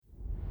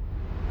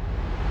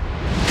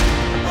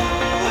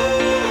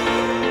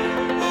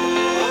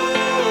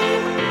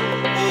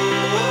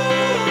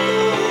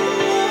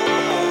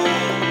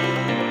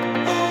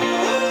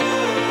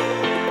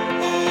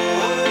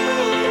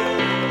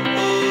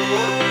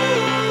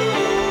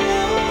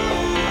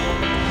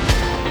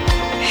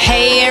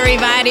Hey,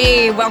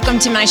 everybody. Welcome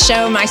to my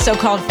show, My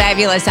So-Called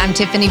Fabulous. I'm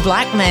Tiffany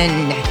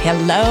Blackman.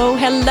 Hello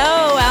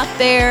out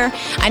there.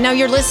 I know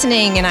you're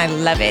listening, and I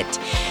love it.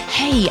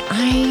 Hey,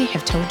 I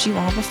have told you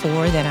all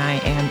before that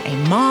I am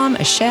a mom,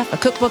 a chef, a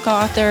cookbook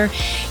author,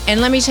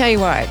 and let me tell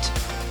you what.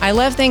 I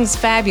love things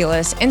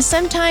fabulous, and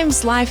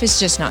sometimes life is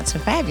just not so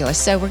fabulous.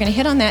 So we're going to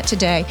hit on that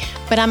today,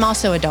 but I'm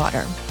also a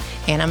daughter,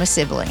 and I'm a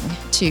sibling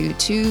to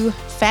two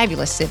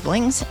fabulous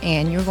siblings,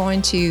 and you're going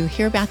to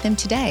hear about them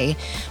today.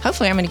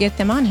 Hopefully, I'm going to get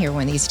them on here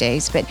one of these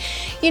days. But,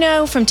 you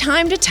know, from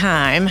time to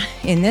time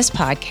in this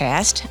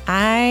podcast,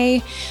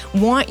 I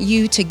want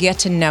you to get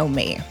to know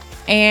me.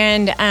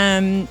 And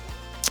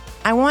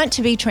I want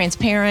to be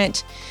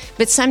transparent,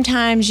 but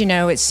sometimes, you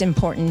know, it's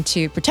important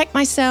to protect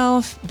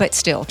myself, but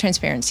still,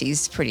 transparency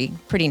is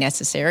pretty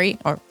necessary,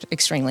 or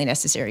extremely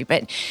necessary.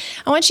 But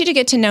I want you to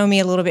get to know me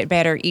a little bit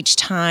better each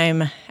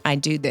time I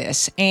do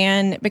this,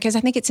 and because I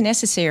think it's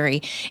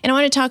necessary. And I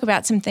want to talk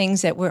about some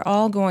things that we're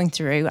all going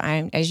through.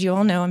 As you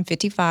all know, I'm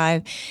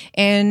 55,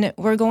 and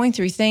we're going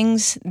through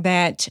things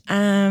that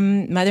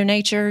Mother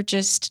Nature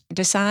just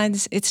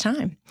decides it's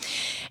time.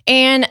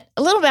 And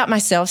a little about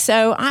myself.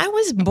 So I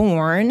was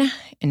born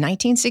in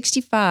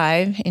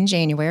 1965 in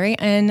January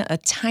in a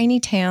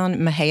tiny town,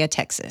 Mexia,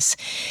 Texas.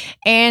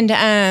 And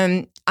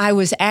I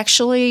was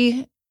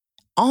actually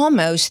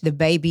almost the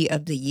baby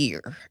of the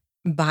year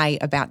by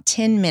about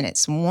 10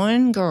 minutes.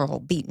 One girl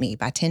beat me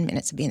by 10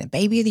 minutes of being the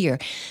baby of the year.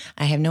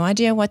 I have no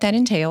idea what that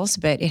entails,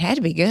 but it had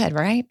to be good,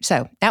 right?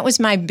 So that was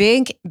my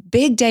big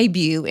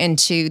debut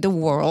into the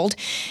world.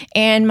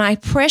 And my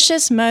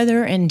precious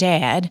mother and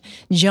dad,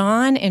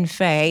 John and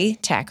Faye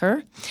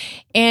Tacker.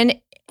 And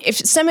if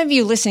some of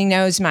you listening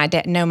know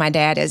my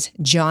dad as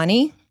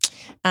Johnny,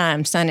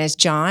 son is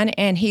John,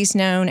 and he's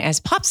known as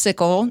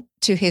Popsicle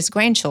to his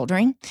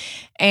grandchildren.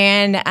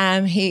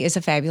 And he is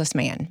a fabulous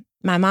man.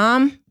 My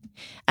mom,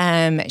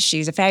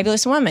 she's a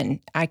fabulous woman.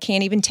 I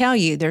can't even tell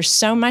you. There's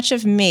so much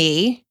of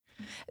me,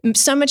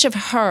 so much of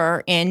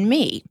her in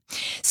me.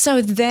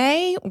 So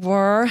they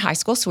were high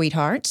school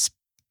sweethearts.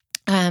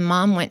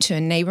 Mom went to a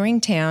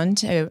neighboring town,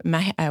 to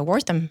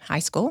Wortham High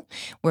School,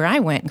 where I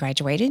went and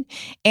graduated.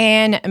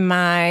 And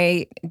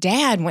my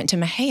dad went to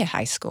Mexia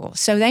High School.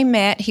 So they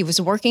met. He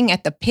was working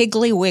at the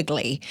Piggly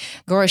Wiggly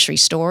grocery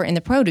store in the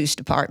produce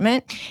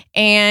department.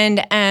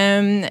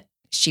 And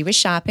she was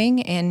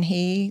shopping, and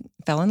he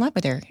fell in love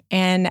with her.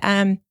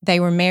 And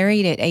they were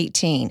married at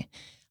 18.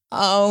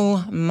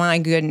 Oh, my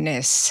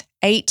goodness.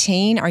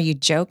 18? Are you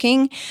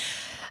joking?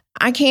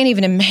 I can't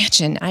even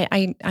imagine.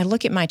 I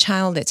look at my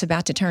child that's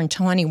about to turn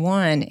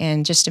 21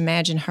 and just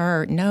imagine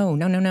her.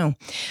 No.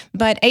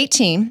 But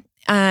 18,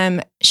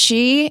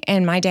 she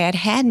and my dad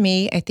had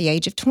me at the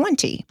age of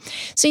 20.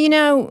 So, you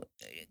know,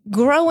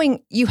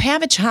 you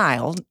have a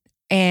child,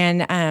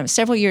 and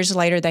several years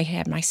later, they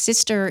had my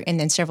sister, and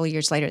then several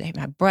years later, they had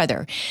my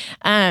brother.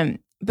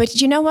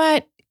 But you know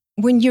what?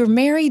 When you're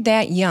married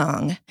that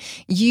young,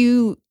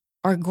 you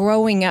are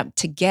growing up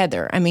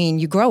together. I mean,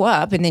 you grow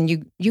up, and then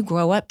you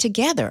grow up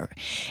together.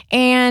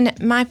 And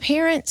my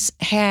parents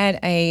had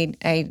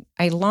a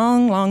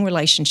long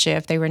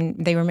relationship. They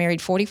were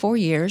married 44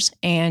 years,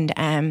 and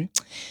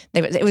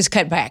it was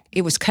cut back.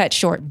 It was cut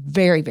short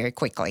very, very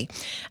quickly.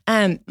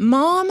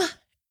 Mom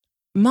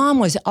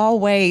was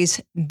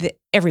always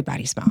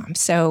everybody's mom.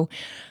 So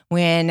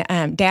when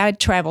Dad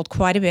traveled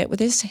quite a bit with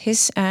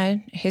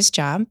his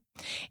job,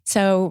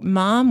 so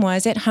Mom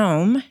was at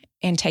home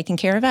and taking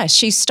care of us.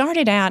 She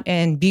started out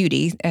in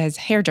beauty as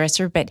a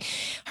hairdresser, but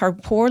her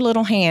poor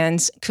little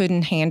hands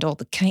couldn't handle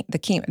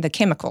the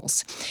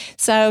chemicals.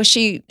 So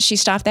she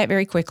stopped that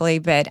very quickly.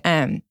 But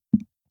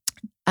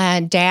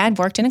Dad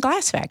worked in a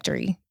glass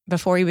factory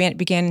before he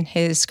began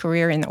his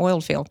career in the oil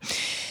field.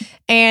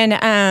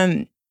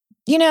 And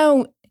you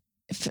know,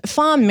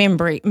 fond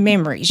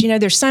memories. You know,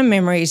 there's some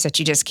memories that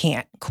you just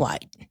can't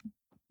quite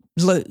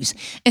lose.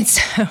 And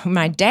so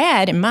my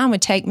dad and Mom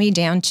would take me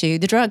down to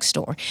the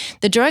drugstore.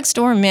 The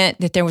drugstore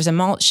meant that there was a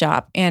malt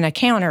shop and a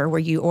counter where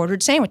you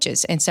ordered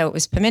sandwiches. And so it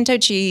was pimento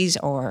cheese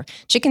or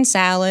chicken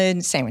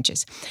salad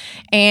sandwiches.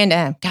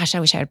 And gosh, I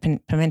wish I had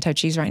pimento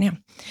cheese right now.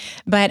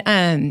 But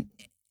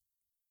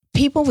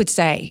people would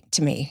say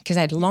to me, because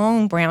I had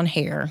long brown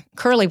hair,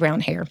 curly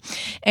brown hair,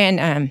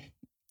 and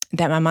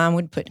that my mom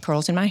would put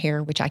curls in my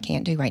hair, which I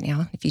can't do right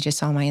now if you just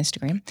saw my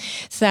Instagram.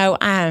 So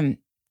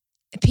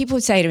people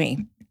would say to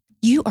me,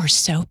 "You are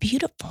so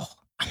beautiful.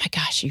 Oh my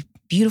gosh, you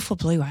beautiful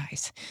blue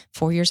eyes,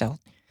 4 years old."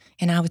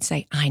 And I would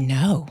say, "I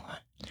know."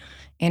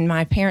 And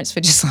my parents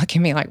would just look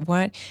at me like,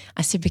 "What?"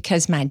 I said,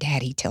 "Because my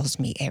daddy tells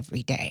me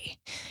every day."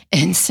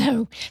 And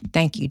so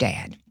thank you,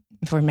 Dad,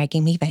 for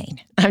making me vain.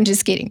 I'm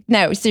just kidding.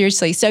 No,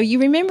 seriously. So you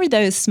remember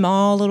those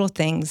small little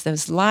things,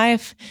 those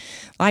life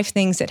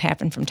things that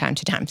happen from time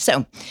to time.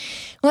 So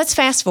let's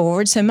fast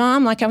forward. So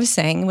Mom, like I was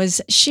saying,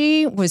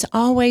 she was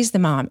always the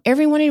mom.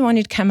 Everyone who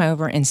wanted to come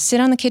over and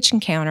sit on the kitchen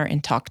counter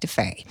and talk to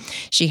Faye.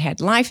 She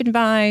had life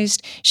advice.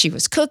 She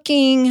was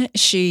cooking.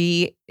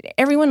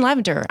 Everyone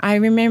loved her. I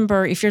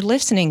remember, if you're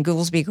listening,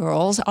 Goolsby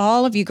girls,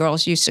 all of you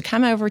girls used to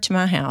come over to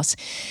my house,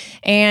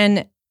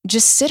 and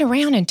just sit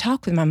around and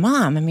talk with my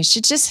mom. I mean,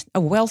 she's just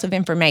a wealth of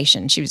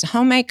information. She was a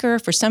homemaker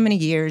for so many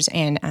years,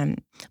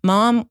 and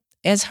Mom,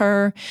 as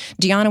her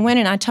Deanna Wynn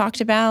and I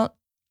talked about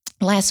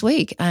last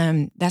week,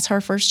 that's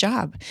her first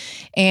job,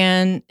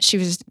 and she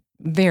was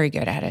very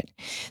good at it.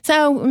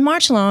 So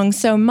march along.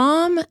 So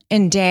Mom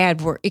and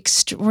Dad were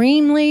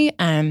extremely,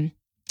 they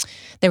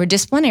were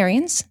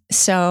disciplinarians.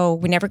 So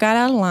we never got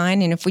out of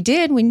line. And if we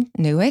did, we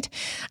knew it.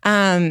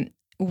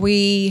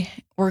 We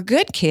were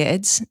good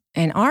kids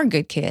and are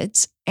good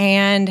kids.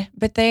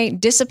 But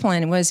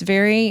discipline was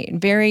very,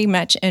 very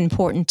much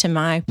important to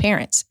my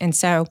parents. And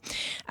so,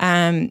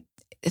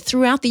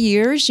 throughout the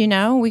years,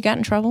 we got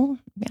in trouble,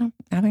 from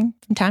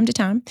time to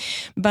time,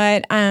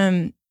 but,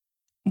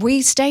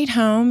 we stayed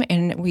home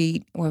and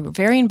we were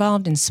very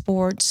involved in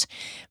sports.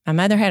 My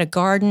mother had a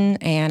garden,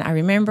 and I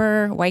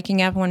remember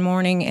waking up one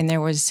morning and there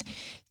was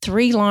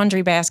 3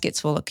 laundry baskets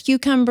full of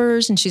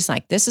cucumbers. And she's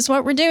like, "This is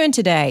what we're doing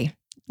today."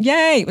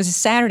 Yay. It was a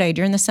Saturday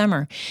during the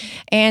summer.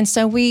 And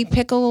so we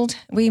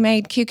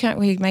made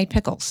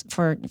pickles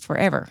for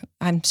forever.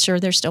 I'm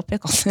sure there's still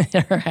pickles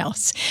at our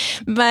house.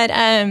 But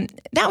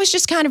that was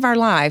just kind of our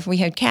life. We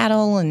had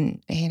cattle and,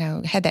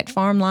 had that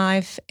farm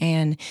life.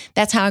 And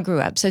that's how I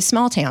grew up. So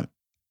small town.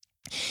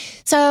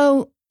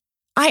 So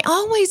I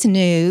always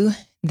knew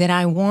that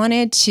I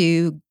wanted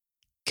to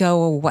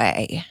go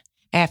away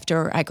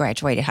after I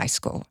graduated high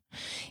school.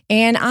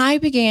 And I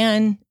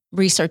began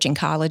researching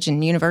college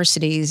and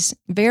universities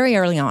very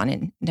early on.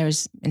 And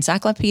there's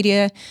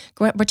Encyclopedia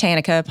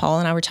Britannica. Paul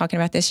and I were talking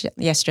about this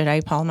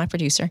yesterday, Paul, my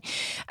producer.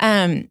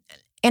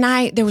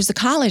 There was the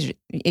college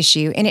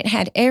issue, and it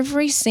had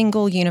every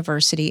single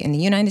university in the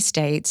United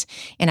States.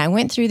 And I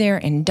went through there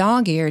and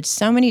dog-eared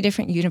so many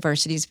different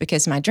universities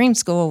because my dream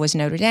school was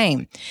Notre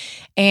Dame.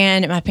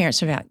 And my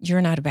parents were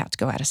 "You're not about to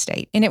go out of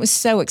state." And it was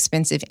so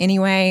expensive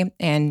anyway.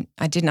 And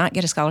I did not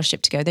get a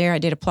scholarship to go there. I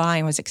did apply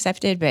and was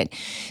accepted, but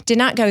did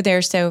not go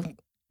there. So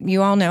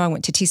you all know I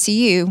went to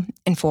TCU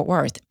in Fort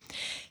Worth.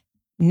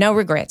 No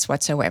regrets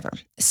whatsoever.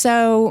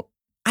 So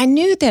I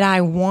knew that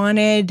I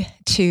wanted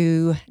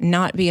to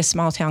not be a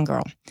small town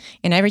girl.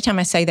 And every time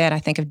I say that, I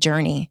think of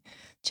Journey.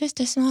 Just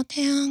a small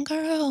town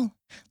girl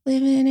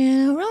living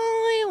in a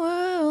rolling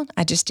world.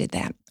 I just did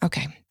that.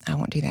 Okay, I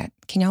won't do that.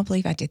 Can y'all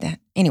believe I did that?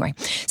 Anyway,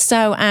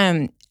 so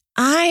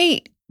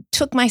I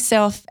took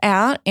myself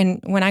out and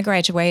when I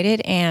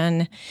graduated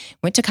and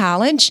went to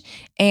college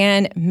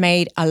and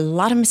made a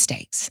lot of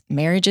mistakes,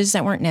 marriages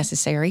that weren't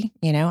necessary.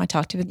 I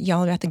talked to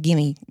y'all about the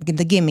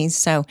gimmies.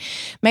 So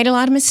made a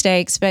lot of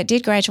mistakes, but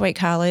did graduate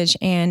college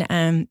and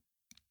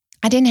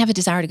I didn't have a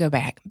desire to go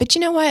back. But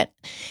you know what?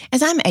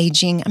 As I'm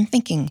aging, I'm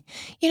thinking,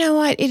 you know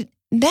what?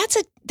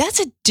 That's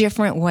a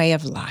different way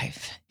of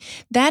life.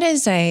 That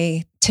is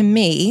to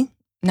me,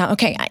 now,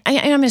 okay,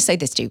 I'm going to say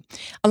this too.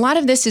 A lot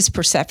of this is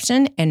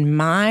perception and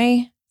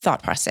my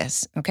thought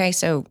process, okay?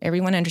 So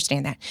everyone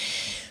understand that.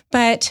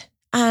 But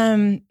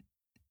I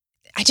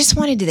just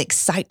wanted the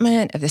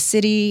excitement of the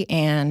city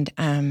and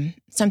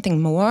something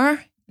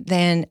more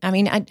than,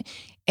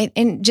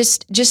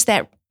 just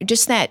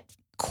that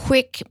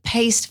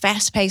quick-paced,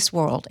 fast-paced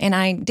world. And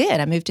I did.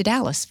 I moved to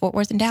Dallas, Fort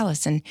Worth and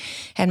Dallas, and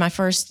had my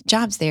first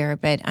jobs there.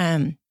 But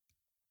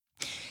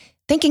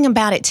thinking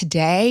about it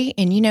today,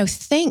 and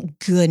thank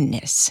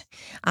goodness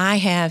I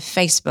have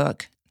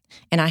Facebook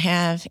and I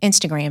have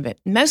Instagram, but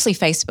mostly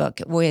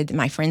Facebook with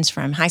my friends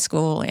from high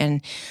school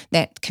and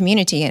that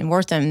community in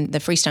Wortham,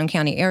 the Freestone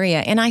County area.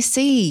 And I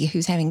see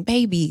who's having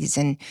babies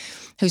and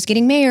who's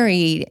getting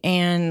married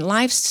and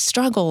life's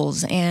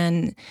struggles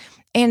and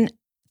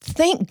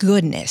thank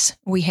goodness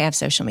we have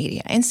social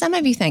media. And some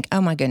of you think,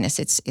 oh my goodness,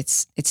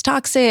 it's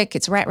toxic,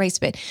 it's a rat race,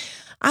 but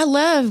I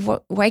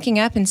love waking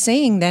up and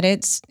seeing that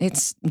it's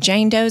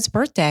Jane Doe's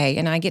birthday,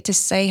 and I get to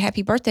say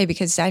happy birthday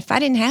because if I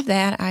didn't have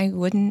that, I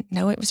wouldn't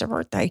know it was her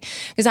birthday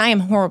because I am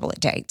horrible at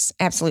dates,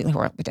 absolutely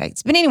horrible at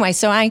dates. But anyway,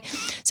 so I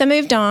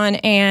moved on,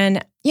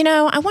 and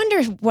I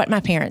wonder what my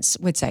parents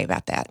would say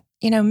about that.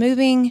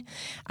 Moving,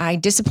 I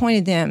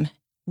disappointed them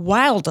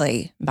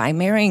wildly by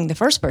marrying the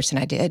first person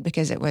I did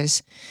because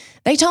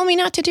they told me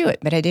not to do it,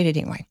 but I did it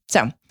anyway.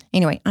 So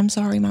anyway, I'm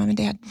sorry, Mom and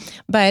Dad,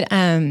 but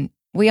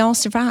we all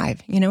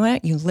survive. You know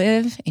what? You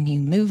live and you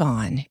move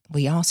on.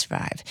 We all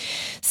survive.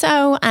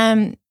 So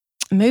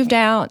moved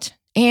out.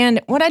 And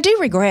what I do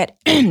regret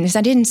is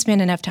I didn't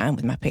spend enough time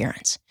with my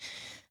parents.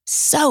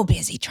 So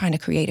busy trying to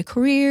create a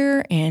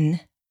career.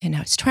 And I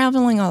was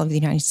traveling all over the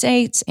United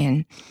States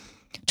and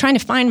trying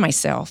to find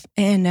myself.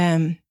 And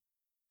it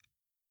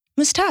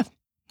was tough,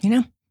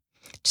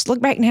 Just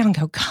look back now and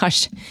go,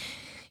 gosh,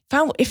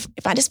 if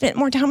I'd have spent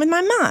more time with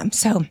my mom.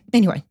 So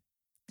anyway,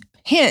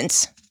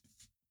 hence,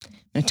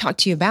 I'm going to talk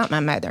to you about my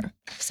mother.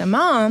 So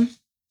Mom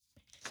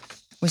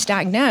was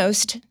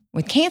diagnosed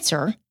with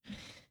cancer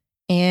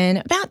in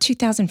about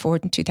 2004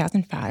 to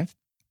 2005.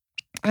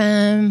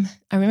 I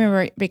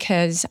remember it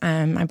because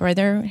my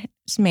brother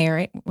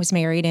was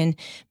married in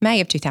May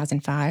of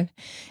 2005,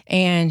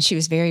 and she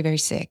was very, very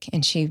sick,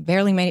 and she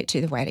barely made it to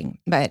the wedding,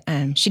 but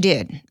she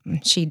did.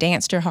 She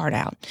danced her heart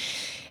out.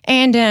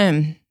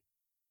 And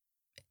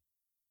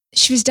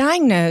she was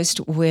diagnosed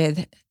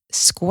with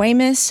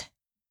squamous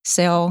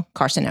cell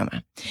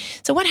carcinoma.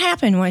 So what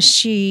happened was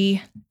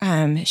she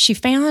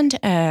found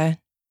a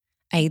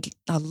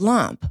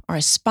lump or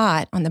a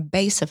spot on the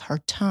base of her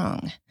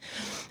tongue.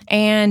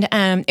 And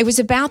it was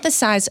about the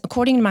size,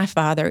 according to my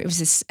father, it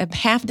was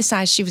half the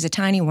size, she was a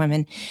tiny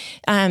woman,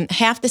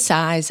 half the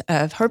size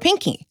of her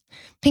pinky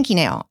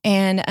nail.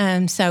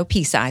 And so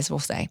pea size, we'll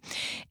say.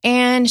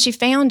 And she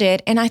found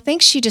it. And I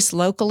think she just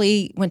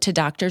locally went to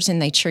doctors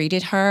and they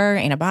treated her,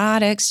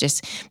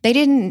 antibiotics. I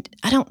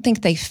don't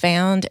think they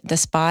found the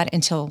spot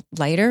until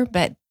later,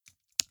 but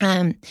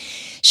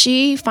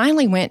she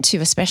finally went to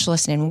a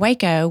specialist in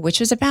Waco, which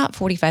was about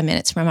 45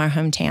 minutes from our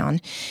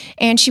hometown.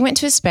 And she went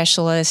to a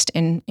specialist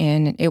and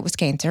it was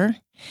cancer.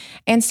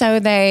 And so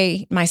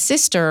my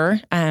sister,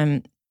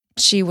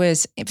 she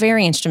was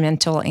very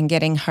instrumental in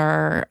getting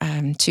her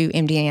to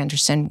MD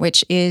Anderson,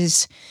 which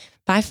is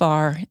by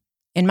far,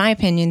 in my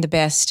opinion, the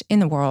best in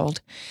the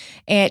world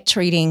at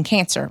treating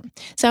cancer.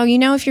 So,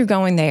 if you're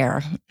going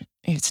there,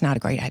 it's not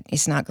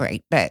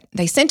great, but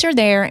they sent her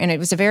there and it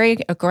was a very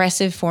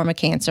aggressive form of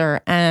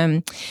cancer.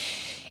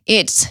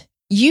 It's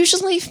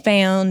usually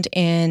found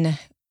in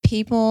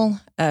people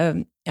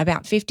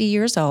about 50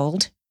 years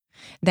old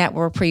that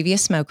were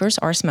previous smokers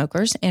or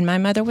smokers. And my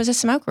mother was a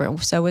smoker.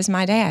 So was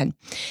my dad.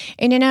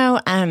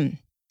 And,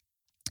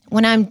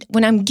 when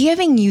I'm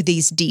giving you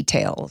these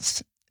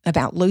details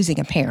about losing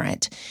a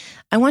parent,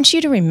 I want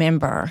you to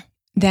remember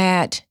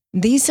that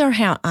these are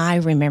how I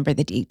remember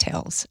the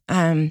details.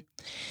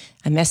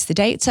 I messed the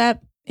dates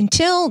up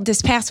until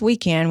this past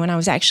weekend when I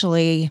was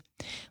actually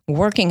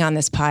working on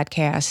this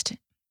podcast.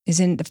 Is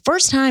in the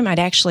first time I'd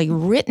actually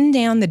written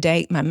down the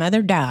date my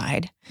mother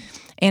died.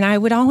 And I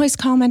would always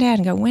call my dad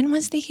and go, when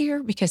was the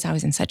year? Because I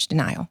was in such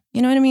denial.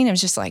 You know what I mean? I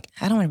was just like,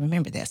 I don't want to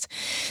remember this.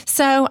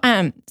 So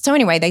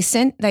anyway,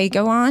 they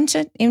go on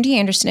to MD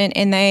Anderson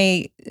and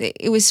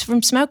it was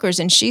from smokers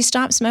and she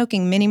stopped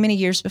smoking many, many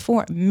years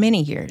before,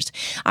 many years.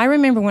 I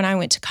remember when I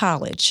went to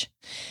college,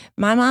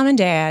 my mom and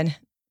dad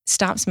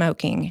stopped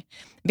smoking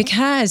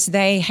because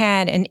they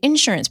had an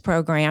insurance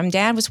program.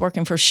 Dad was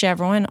working for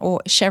Chevron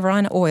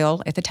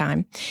Oil at the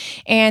time.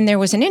 And there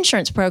was an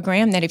insurance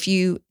program that if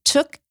you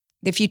took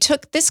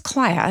this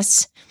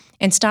class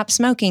and stopped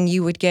smoking,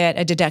 you would get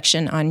a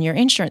deduction on your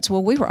insurance.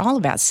 Well, we were all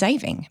about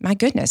saving, my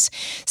goodness.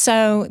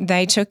 So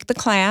they took the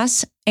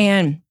class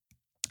and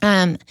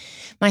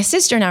my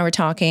sister and I were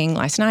talking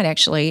last night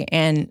actually,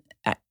 and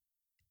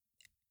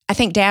I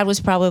think Dad was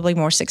probably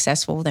more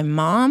successful than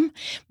Mom,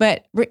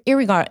 but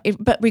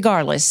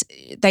regardless,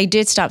 they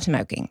did stop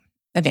smoking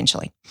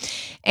eventually.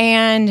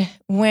 And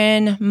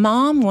when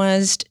Mom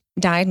was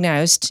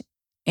diagnosed,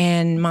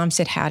 and Mom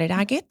said, "How did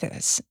I get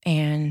this?"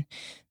 And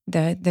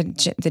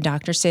the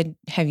doctor said,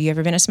 "Have you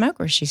ever been a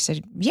smoker?" She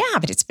said, "Yeah,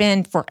 but it's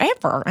been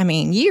forever. I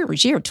mean,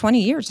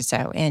 20 years or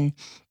so." And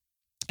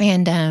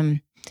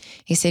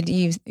he said,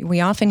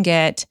 "We often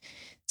get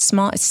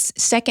small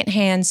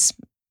secondhand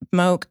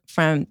smoke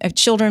from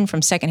children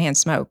from secondhand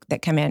smoke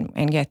that come in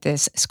and get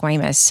this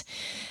squamous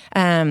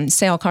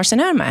cell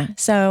carcinoma.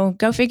 So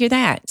go figure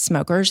that,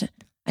 smokers.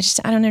 I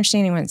don't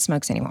understand anyone that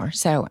smokes anymore."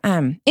 So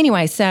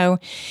anyway, so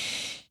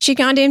she'd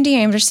gone to MD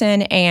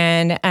Anderson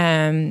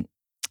and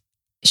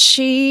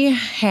she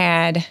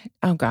had,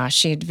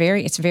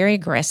 it's very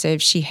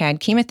aggressive. She had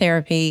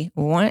chemotherapy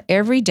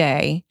every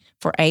day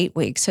for 8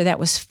 weeks. So that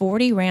was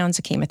 40 rounds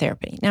of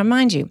chemotherapy. Now,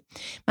 mind you,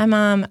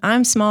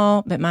 I'm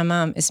small, but my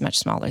mom is much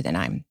smaller than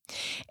I am.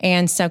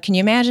 And so can you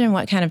imagine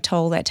what kind of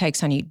toll that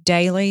takes on you?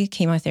 Daily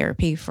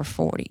chemotherapy for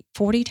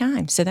 40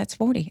 times. So that's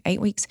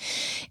 8 weeks.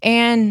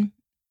 And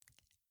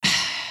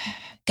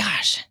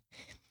gosh,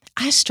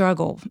 I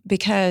struggle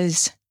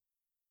because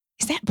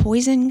is that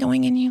poison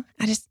going in you?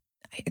 Is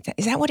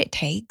that what it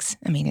takes?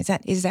 I mean, is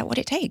that what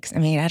it takes? I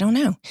mean, I don't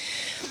know.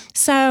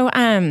 So,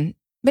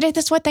 but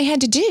that's what they had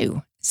to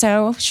do.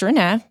 So sure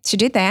enough, she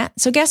did that.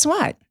 So guess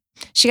what?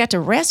 She got to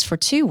rest for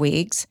 2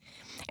 weeks.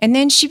 And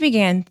then she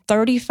began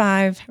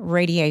 35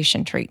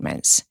 radiation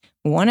treatments,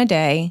 1 a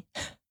day,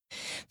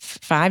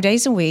 5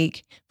 days a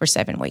week for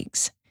 7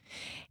 weeks.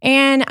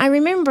 And I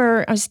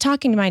remember I was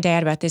talking to my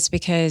dad about this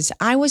because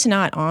I was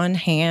not on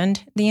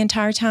hand the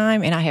entire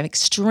time, and I have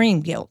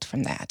extreme guilt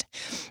from that.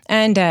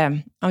 And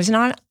I was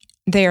not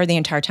there the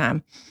entire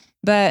time.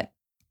 But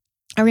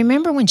I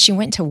remember when she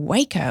went to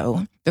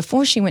Waco,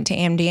 before she went to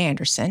MD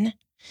Anderson,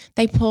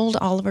 they pulled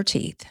all of her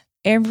teeth,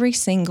 every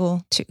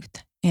single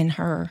tooth in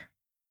her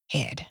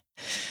head.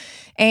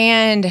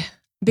 And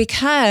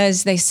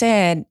because they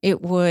said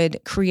it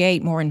would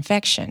create more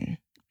infection.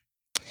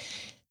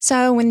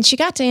 So when she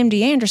got to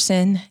MD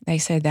Anderson, they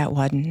said that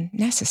wasn't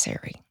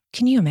necessary.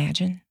 Can you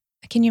imagine?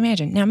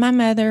 Now, my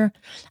mother,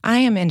 I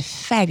am a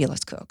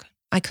fabulous cook.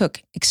 I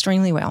cook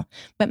extremely well,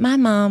 but my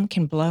mom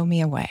can blow me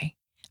away.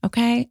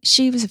 Okay?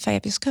 She was a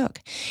fabulous cook.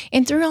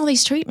 And through all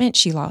these treatments,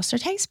 she lost her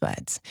taste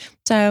buds.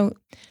 So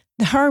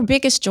her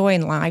biggest joy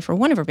in life, or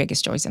one of her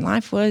biggest joys in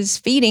life, was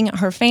feeding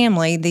her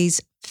family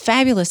these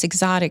fabulous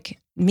exotic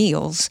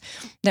meals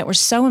that were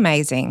so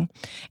amazing,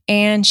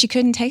 and she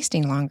couldn't taste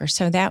any longer.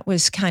 So that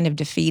was kind of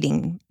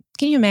defeating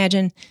Can you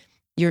imagine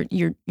your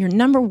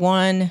number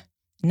one,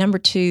 number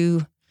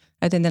two,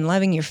 other than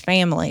loving your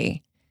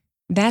family,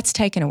 that's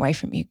taken away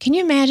from you? Can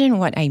you imagine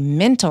what a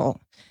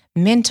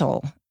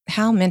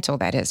how mental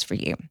that is for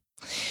you?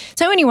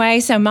 So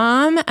anyway,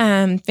 Mom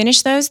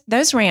finished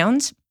those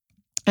rounds,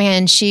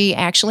 and she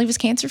actually was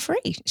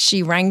cancer-free.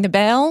 She rang the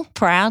bell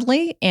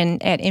proudly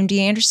at MD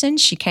Anderson.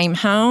 She came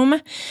home.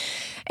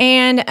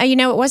 And,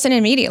 it wasn't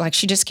immediate. Like,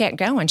 she just kept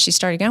going. She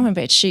started going,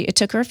 but it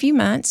took her a few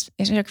months.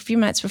 It took a few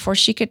months before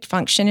she could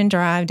function and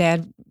drive.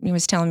 Dad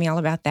was telling me all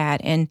about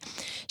that. And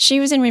she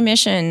was in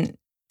remission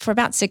for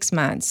about 6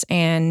 months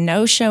and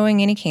no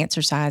showing any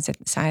cancer signs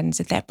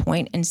at that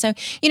point. And so,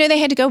 they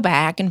had to go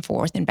back and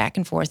forth and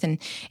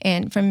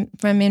from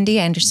MD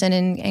Anderson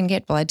and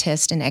get blood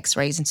tests and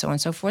x-rays and so on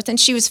and so forth. And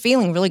she was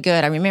feeling really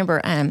good. I remember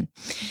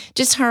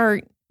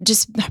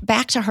just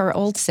back to her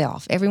old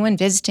self, everyone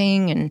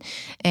visiting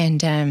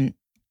and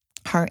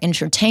her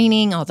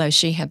entertaining, although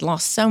she had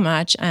lost so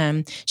much.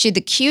 She had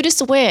the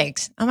cutest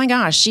wigs. Oh my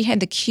gosh, she had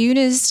the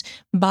cutest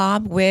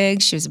bob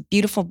wig. She was a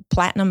beautiful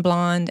platinum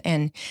blonde,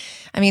 and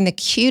the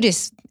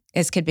cutest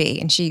as could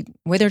be. And she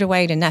withered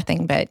away to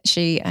nothing, but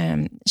she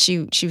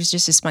was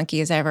just as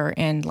spunky as ever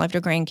and loved her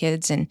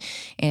grandkids.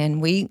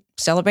 And we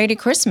celebrated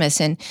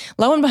Christmas. And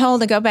lo and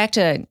behold, I go back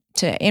to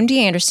MD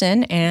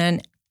Anderson,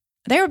 and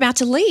they were about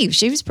to leave.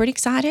 She was pretty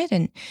excited.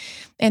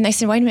 And they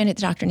said, wait a minute,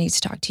 the doctor needs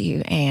to talk to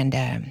you.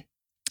 And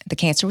the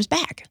cancer was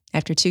back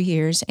after 2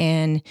 years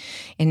and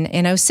in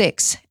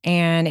 2006,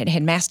 and it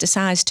had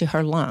metastasized to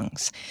her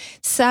lungs.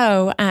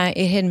 So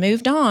it had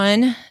moved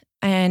on,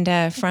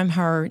 and from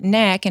her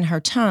neck and her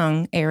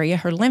tongue area,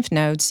 her lymph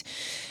nodes,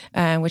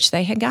 which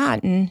they had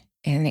gotten,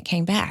 and it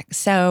came back.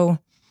 So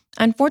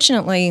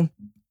unfortunately,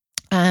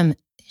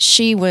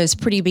 she was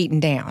pretty beaten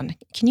down.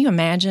 Can you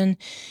imagine?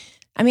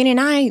 And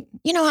I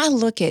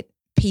look at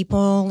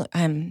people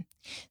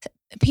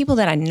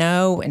that I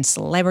know and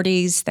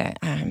celebrities that,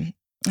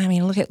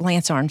 look at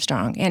Lance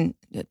Armstrong and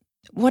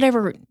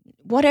whatever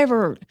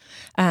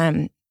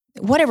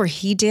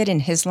he did in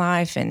his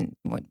life, and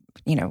what,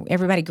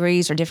 everybody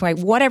agrees or different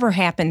way, whatever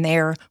happened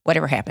there,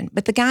 whatever happened.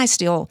 But the guy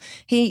still,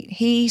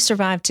 he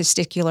survived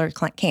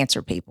testicular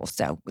cancer, people.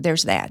 So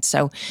there's that.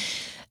 So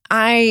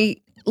I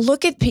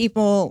look at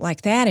people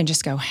like that and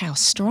just go, how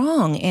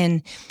strong.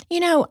 And,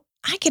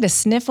 I get a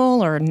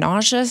sniffle or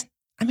nausea.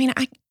 I'm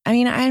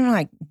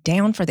like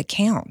down for the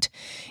count.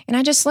 And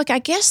I just look, I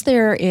guess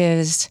there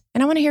is,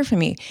 and I want to hear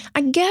from you. I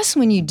guess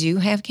when you do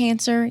have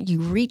cancer, you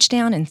reach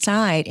down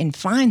inside and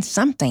find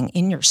something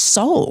in your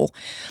soul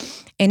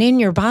and in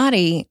your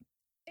body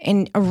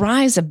and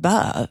arise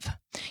above.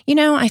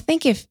 I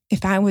think if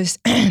I was,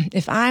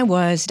 if I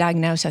was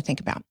diagnosed, I think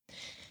about,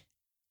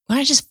 would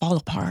I just fall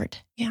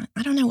apart? Yeah,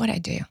 I don't know what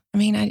I'd do.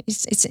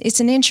 It's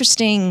an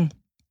interesting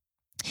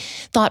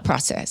thought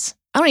process.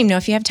 I don't even know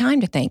if you have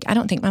time to think. I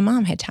don't think my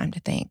mom had time to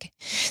think.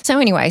 So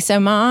anyway,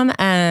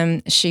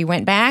 Mom, she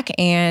went back,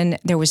 and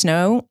there was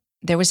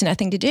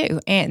nothing to do,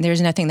 and there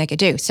was nothing they could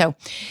do. So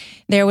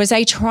there was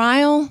a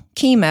trial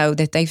chemo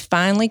that they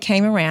finally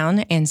came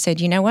around and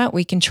said, you know what,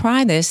 we can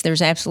try this.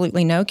 There's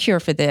absolutely no cure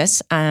for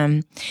this.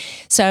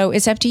 So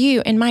it's up to you.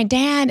 And my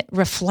dad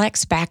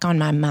reflects back on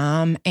my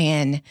mom,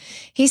 and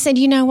he said,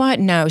 you know what?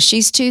 No,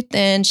 she's too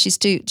thin. She's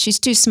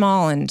too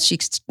small, and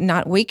she's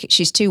not weak.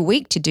 She's too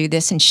weak to do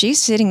this. And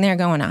she's sitting there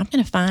going, I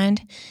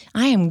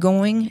am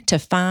going to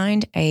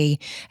find a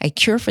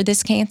cure for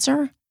this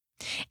cancer.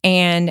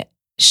 And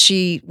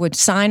she would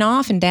sign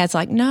off, and Dad's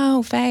like,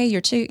 no, Faye,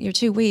 you're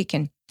too weak.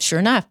 And sure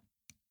enough,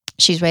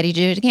 she's ready to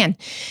do it again.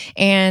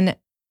 And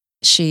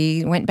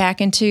she went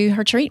back into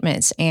her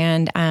treatments.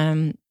 And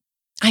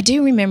I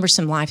do remember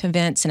some life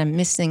events, and I'm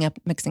mixing up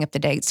the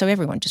dates. So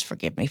everyone just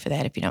forgive me for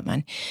that if you don't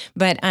mind.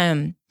 But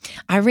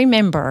I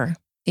remember,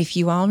 if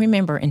you all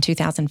remember, in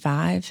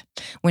 2005,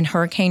 when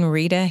Hurricane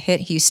Rita hit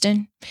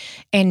Houston,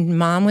 and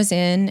Mom was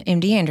in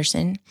MD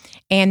Anderson,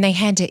 and they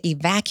had to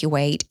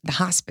evacuate the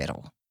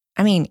hospital.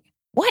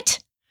 What?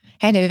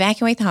 Had to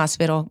evacuate the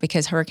hospital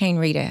because Hurricane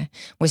Rita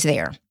was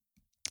there.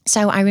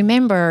 So I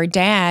remember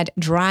Dad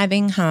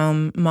driving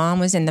home.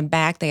 Mom was in the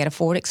back. They had a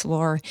Ford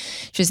Explorer.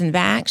 She was in the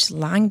back. She's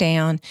lying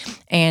down,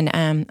 and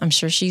I'm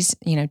sure she's,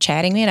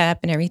 chatting it up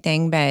and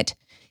everything. But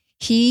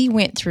he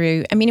went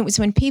through, it was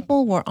when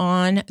people were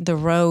on the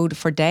road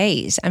for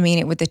days.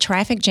 With the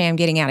traffic jam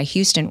getting out of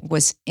Houston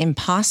was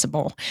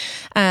impossible.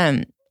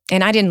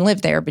 And I didn't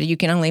live there, but you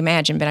can only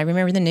imagine. But I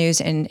remember the news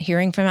and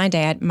hearing from my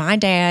dad. My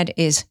dad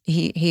is,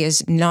 he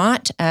is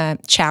not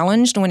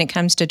challenged when it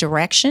comes to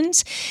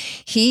directions.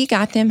 He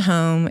got them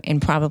home in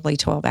probably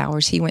 12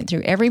 hours. He went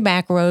through every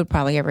back road,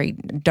 probably every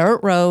dirt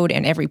road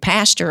and every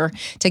pasture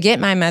to get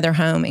my mother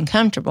home and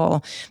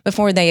comfortable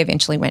before they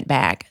eventually went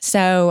back.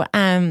 So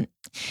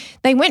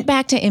they went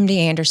back to MD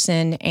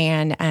Anderson,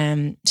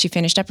 and she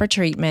finished up her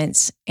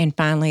treatments, and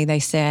finally they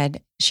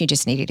said she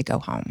just needed to go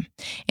home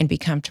and be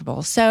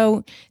comfortable.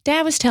 So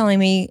Dad was telling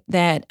me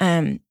that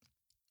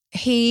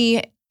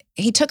he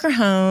he took her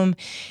home.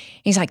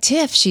 He's like,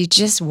 Tiff, she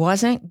just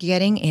wasn't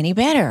getting any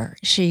better.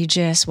 She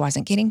just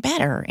wasn't getting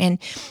better. And,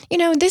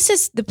 this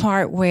is the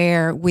part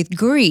where with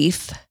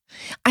grief,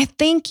 I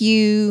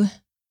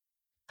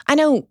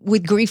know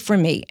with grief for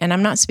me, and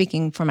I'm not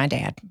speaking for my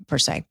dad per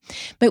se,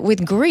 but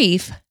with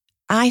grief,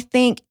 I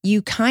think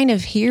you kind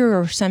of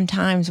hear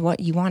sometimes what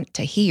you want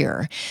to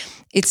hear.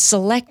 It's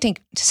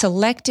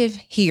selective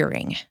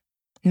hearing,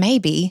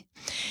 maybe.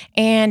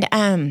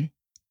 And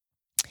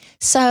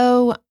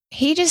so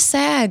he just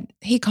said,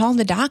 he called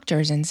the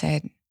doctors and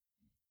said,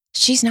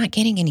 she's not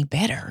getting any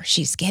better.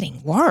 She's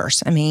getting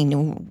worse. I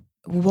mean,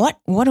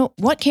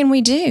 what can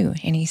we do?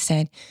 And he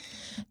said,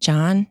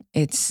 John,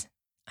 it's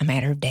a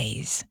matter of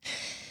days.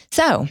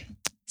 So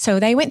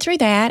they went through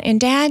that, and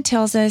Dad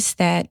tells us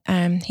that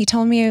he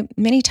told me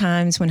many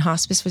times when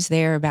hospice was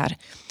there about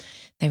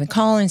they would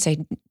call and say,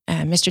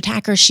 Mr.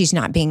 Tacker, she's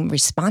not being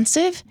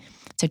responsive.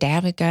 So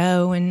Dad would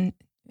go and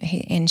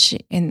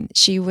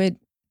she would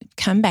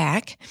come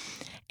back,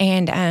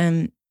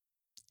 and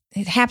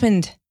it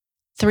happened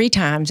 3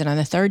 times, and on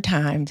the 3rd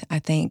time, I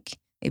think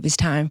it was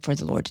time for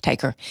the Lord to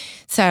take her.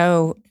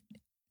 So,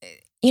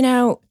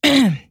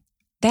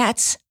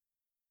 that's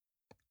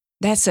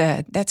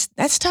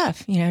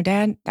tough.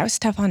 Dad, that was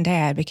tough on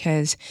Dad,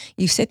 because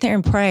you sit there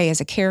and pray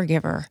as a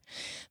caregiver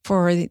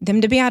for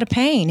them to be out of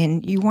pain,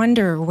 and you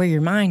wonder where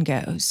your mind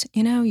goes.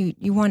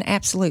 You want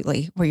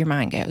absolutely where your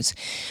mind goes.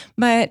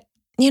 But,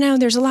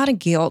 there's a lot of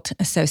guilt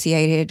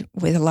associated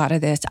with a lot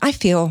of this. I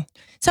feel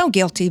so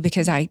guilty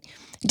because I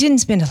didn't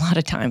spend a lot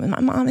of time with my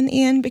mom in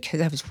the end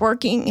because I was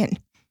working, and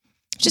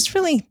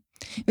it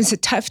was a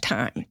tough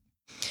time.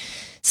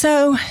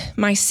 So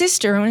my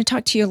sister, I want to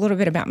talk to you a little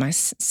bit about my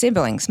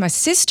siblings. My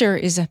sister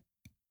is a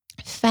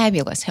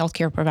fabulous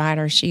healthcare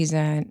provider. She's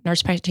a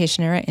nurse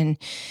practitioner, and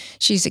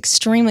she's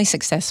extremely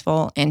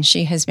successful, and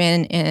she has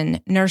been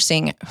in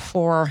nursing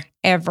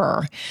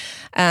forever.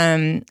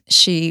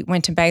 She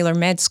went to Baylor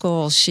Med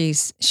School.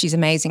 She's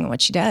amazing at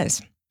what she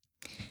does.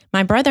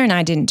 My brother and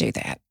I didn't do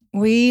that.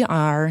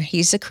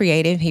 He's a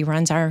creative. He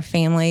runs our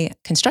family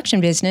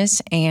construction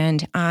business,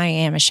 and I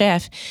am a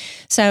chef.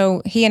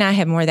 So he and I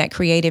have more of that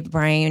creative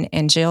brain,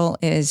 and Jill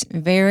is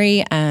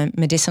very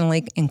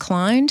medicinally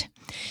inclined.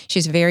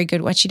 She's very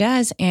good at what she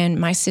does, and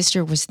my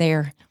sister was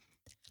there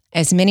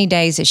as many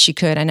days as she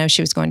could. I know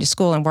she was going to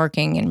school and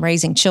working and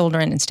raising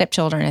children and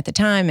stepchildren at the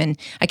time, and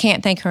I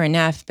can't thank her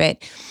enough,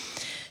 but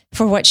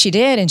for what she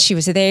did, and she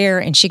was there,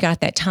 and she got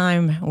that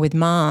time with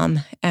Mom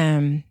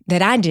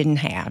that I didn't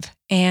have.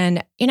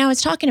 And, I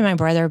was talking to my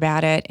brother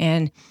about it,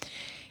 and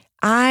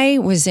I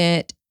was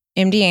at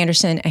MD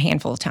Anderson a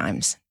handful of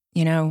times.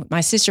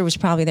 My sister was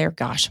probably there,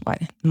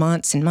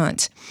 months and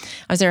months.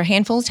 I was there a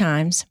handful of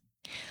times.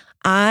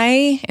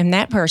 I am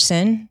that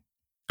person.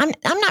 I'm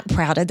not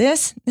proud of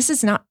this. This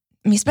is not,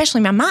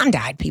 especially my mom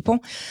died, people.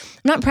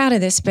 I'm not proud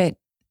of this, but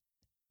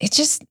it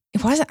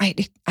wasn't, I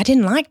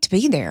didn't like to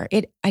be there.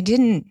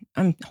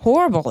 I'm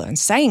horrible in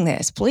saying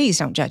this. Please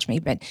don't judge me,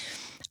 but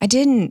I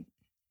didn't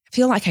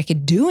feel like I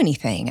could do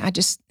anything. I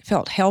just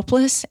felt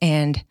helpless,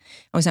 and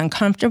I was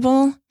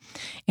uncomfortable.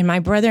 And my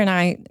brother and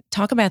I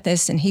talk about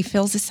this, and he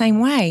feels the same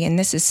way. And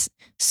this is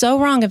so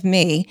wrong of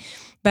me,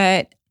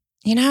 but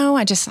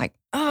I just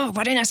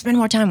why didn't I spend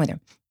more time with her?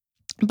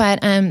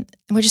 But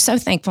we're just so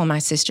thankful my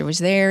sister was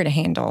there to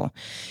handle,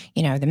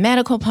 the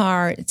medical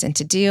parts and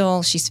to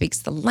deal. She speaks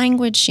the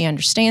language. She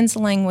understands the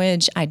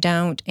language. I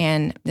don't.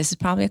 And this is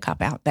probably a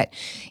cop-out. But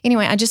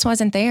anyway, I just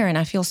wasn't there, and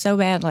I feel so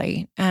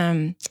badly.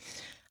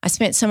 I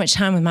spent so much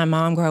time with my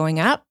mom growing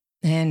up,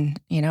 and,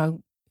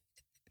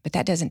 but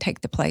that doesn't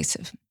take the place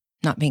of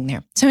not being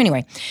there. So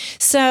anyway,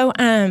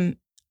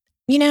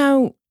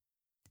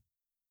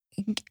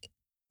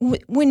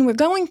 when we're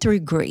going through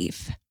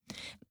grief,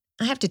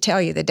 I have to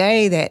tell you the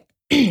day that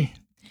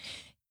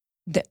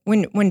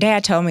when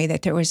Dad told me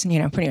that there was,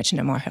 pretty much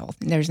no more health,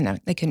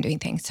 they couldn't do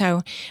anything.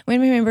 So we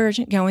remember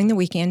going the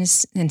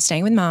weekend and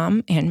staying with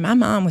Mom, and my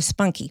mom was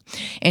spunky,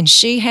 and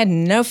she had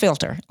no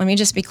filter. Let me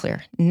just be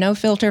clear, no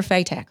filter,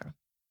 Faye Tacker.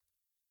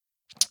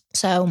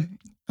 So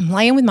I'm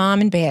laying with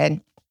Mom in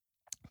bed,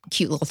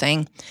 cute little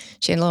thing.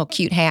 She had little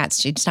cute hats.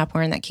 She'd stop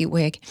wearing that cute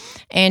wig.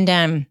 And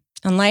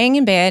I'm laying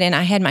in bed, and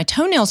I had my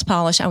toenails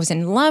polished. I was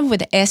in love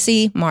with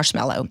Essie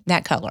Marshmallow,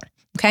 that color.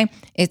 Okay.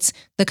 It's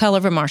the color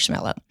of a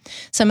marshmallow.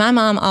 So my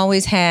mom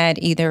always had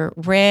either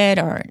red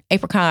or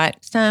apricot,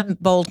 some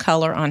bold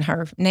color on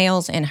her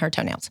nails and her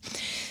toenails.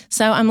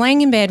 So I'm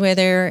laying in bed with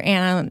her,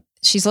 and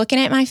she's looking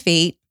at my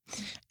feet,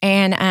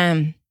 and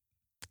I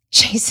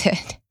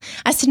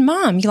said,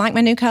 Mom, you like my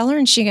new color?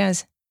 And she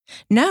goes,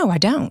 no, I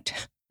don't.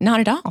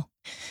 Not at all.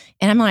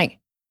 And I'm like,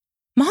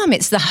 Mom,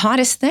 it's the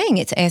hottest thing.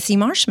 It's Essie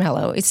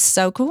Marshmallow. It's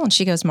so cool. And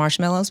she goes,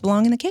 marshmallows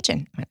belong in the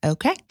kitchen. I went,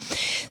 okay.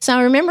 So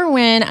I remember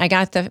when I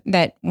got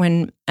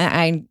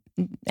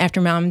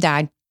after Mom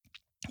died,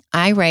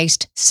 I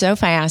raced so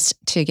fast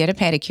to get a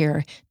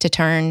pedicure to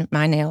turn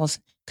my nails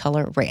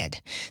color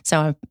red.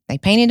 So they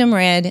painted them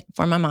red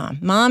for my mom.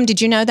 Mom, did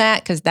you know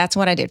that? Because that's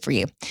what I did for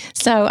you.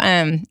 So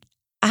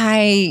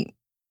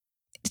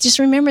just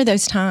remember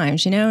those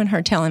times, and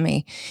her telling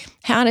me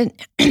how to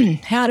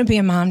how to be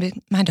a mom to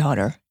my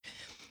daughter,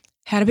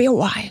 how to be a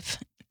wife,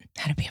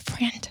 how to be a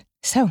friend.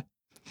 So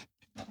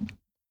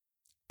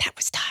that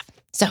was tough.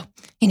 So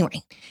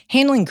anyway,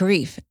 handling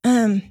grief.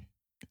 The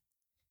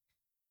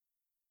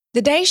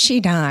day she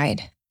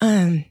died,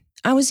 I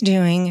was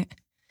doing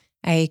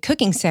a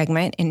cooking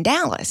segment in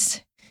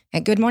Dallas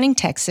at Good Morning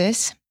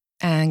Texas.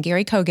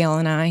 Gary Cogill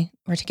and I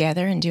were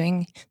together and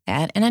doing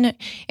that. And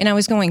I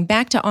was going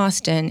back to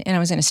Austin, and I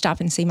was going to stop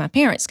and see my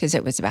parents because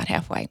it was about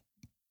halfway.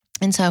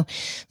 And so I'm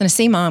going to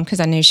see Mom because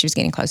I knew she was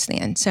getting close to the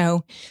end.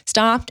 So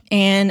stopped,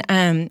 and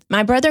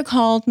my brother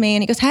called me,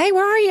 and he goes, "Hey,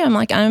 where are you?" I'm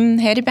like, "I'm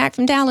headed back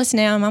from Dallas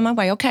now. I'm on my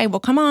way." "Okay, well,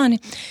 come on.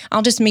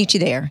 I'll just meet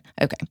you there."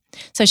 Okay.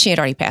 So she had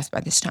already passed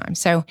by this time.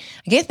 So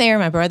I get there.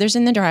 My brother's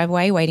in the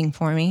driveway waiting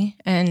for me.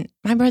 And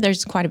my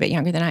brother's quite a bit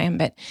younger than I am,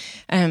 but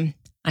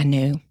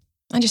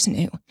I just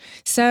knew.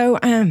 So,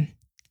 I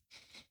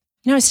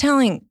was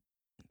telling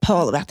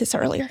Paul about this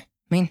earlier. I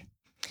mean,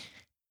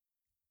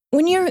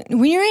 when you're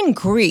in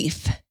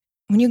grief,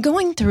 when you're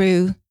going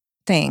through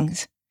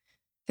things,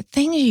 the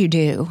things you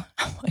do,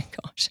 oh my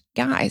gosh,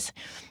 guys.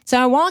 So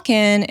I walk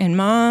in, and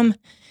Mom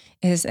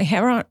they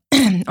have her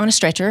on a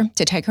stretcher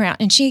to take her out,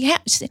 and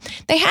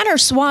they had her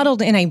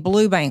swaddled in a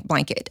blue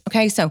blanket.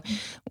 Okay, so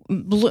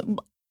blue,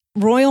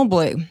 royal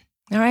blue.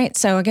 All right,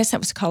 so I guess that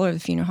was the color of the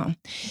funeral home.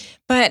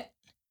 But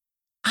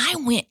I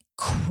went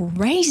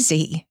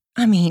crazy.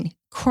 I mean,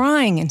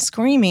 crying and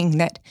screaming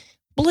that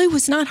blue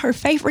was not her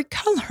favorite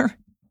color.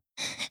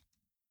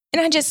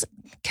 And I just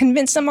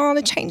convinced them all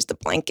to change the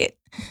blanket.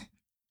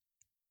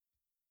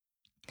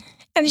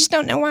 I just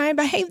don't know why I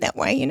behave that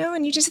way,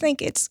 and you just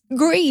think it's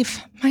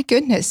grief. My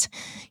goodness.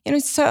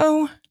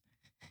 So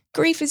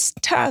grief is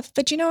tough.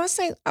 But,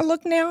 I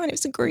look now, and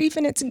it's a grief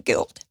and it's a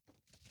guilt.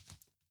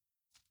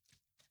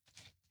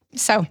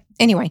 So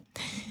anyway,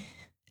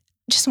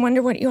 just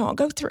wonder what you all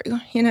go through,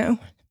 And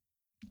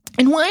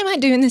why am I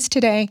doing this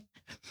today?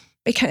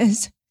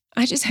 Because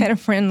I just had a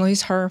friend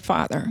lose her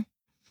father.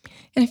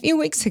 And a few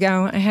weeks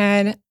ago, I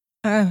had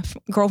a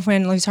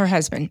girlfriend lose her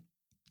husband.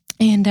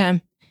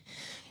 And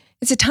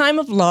it's a time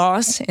of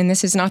loss, and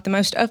this is not the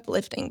most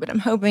uplifting, but I'm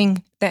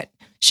hoping that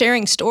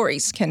sharing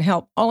stories can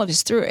help all of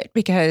us through it,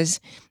 because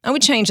I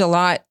would change a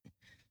lot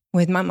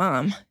with my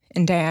mom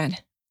and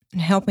dad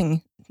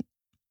and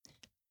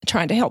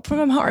trying to help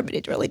from my heart, but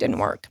it really didn't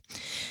work.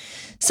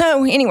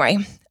 So anyway,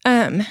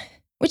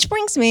 which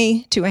brings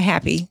me to a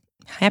happy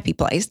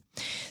place.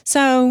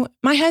 So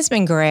my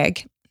husband,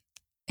 Greg,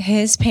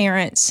 his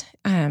parents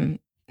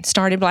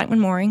started Blackman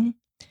Mooring,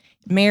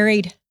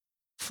 married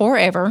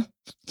forever,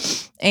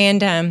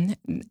 and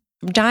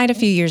died a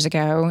few years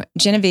ago.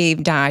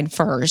 Genevieve died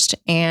first,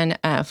 and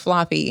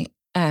Floppy,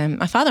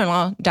 my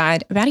father-in-law,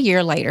 died about a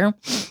year later.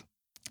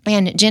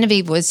 And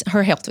Genevieve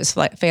her health was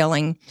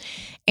failing.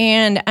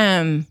 And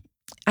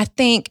I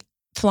think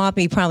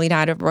Floppy probably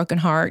died of a broken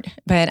heart.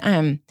 But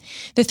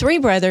the three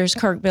brothers,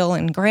 Kirk, Bill,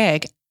 and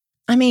Greg,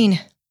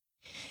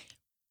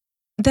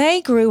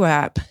 they grew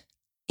up,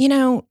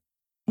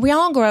 we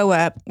all grow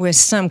up with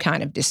some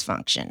kind of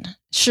dysfunction.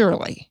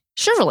 Surely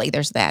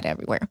there's that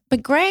everywhere.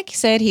 But Greg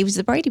said he was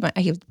the Brady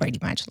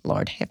Bunch.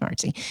 Lord have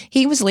mercy.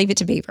 He was Leave It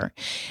to Beaver.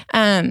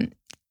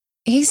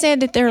 He said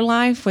that their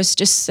life was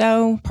just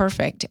so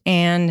perfect.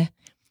 And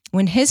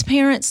when his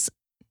parents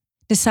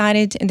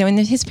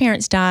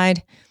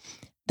died,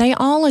 they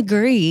all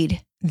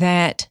agreed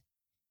that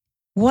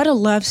what a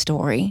love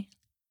story,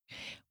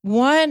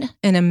 what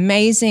an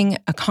amazing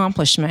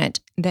accomplishment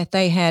that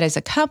they had as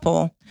a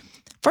couple.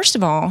 First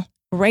of all,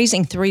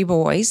 raising three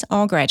boys,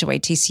 all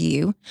graduate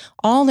TCU,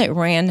 all that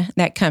ran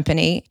that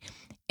company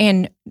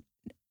and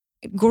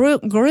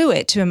grew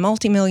it to a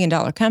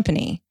multi-million-dollar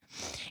company.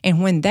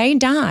 And when they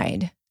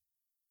died,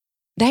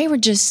 they were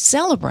just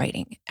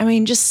celebrating.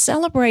 Just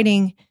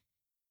celebrating.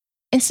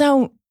 And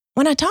so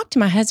when I talk to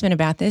my husband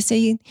about this,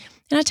 and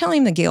I tell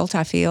him the guilt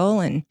I feel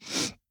and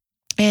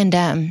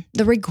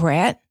the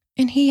regret,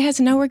 and he has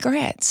no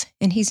regrets.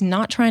 And he's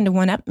not trying to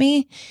one-up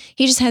me.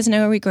 He just has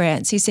no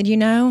regrets. He said,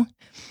 I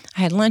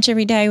had lunch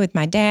every day with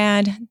my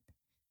dad,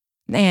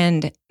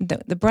 and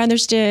the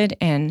brothers did,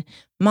 and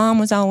Mom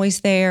was always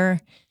there.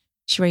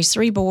 She raised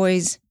three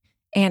boys.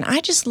 And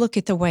I just look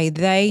at the way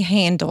they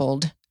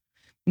handled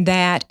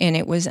that, and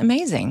it was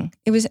amazing.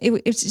 It was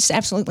just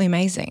absolutely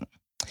amazing.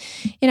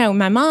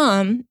 My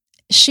mom,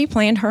 she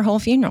planned her whole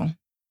funeral.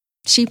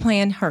 She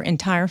planned her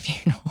entire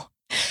funeral.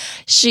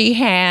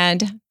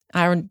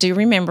 I do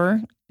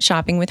remember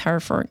shopping with her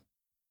for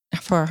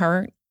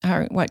her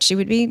what she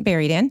would be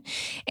buried in.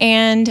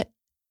 And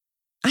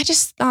I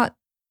just thought,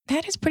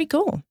 that is pretty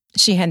cool.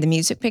 She had the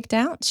music picked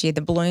out. She had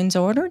the balloons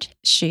ordered.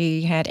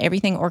 She had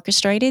everything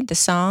orchestrated, the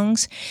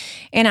songs.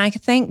 And I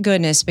thank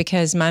goodness,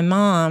 because my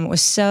mom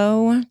was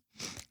so, I'm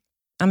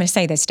going to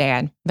say this,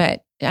 Dad,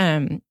 but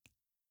my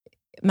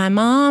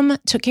mom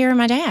took care of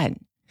my dad.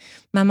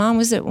 My mom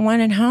was the one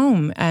at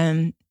home.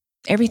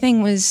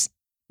 Everything was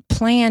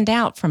planned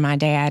out for my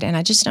dad, and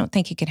I just don't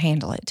think he could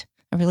handle it.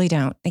 I really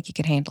don't think you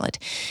could handle it.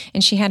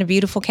 And she had a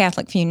beautiful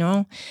Catholic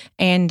funeral.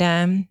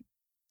 And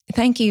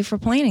thank you for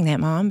planning that,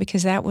 Mom,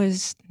 because that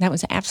was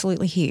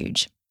absolutely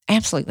huge.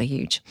 Absolutely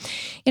huge.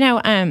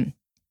 I'm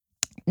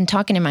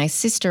talking to my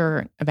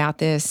sister about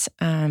this.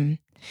 We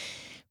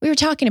were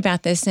talking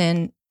about this,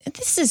 and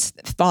this is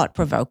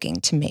thought-provoking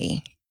to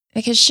me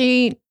because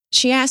she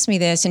asked me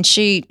this, and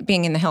she,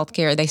 being in the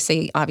healthcare, they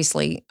see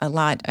obviously a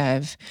lot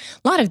of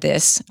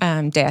this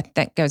death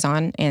that goes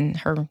on in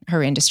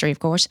her industry, of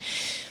course,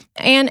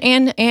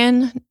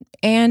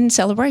 and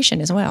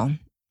celebration as well.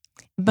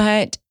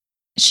 But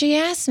she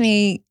asked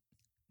me,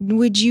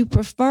 would you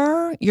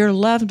prefer your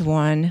loved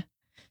one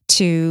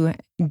to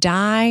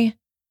die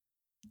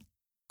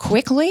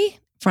quickly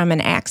from an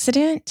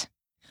accident,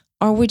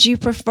 or would you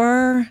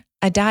prefer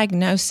a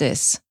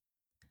diagnosis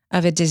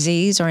of a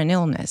disease or an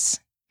illness?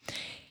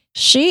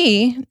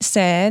 She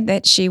said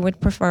that she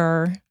would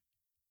prefer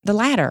the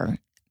latter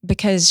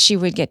because she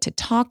would get to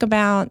talk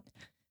about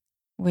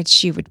what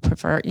she would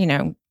prefer,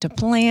 to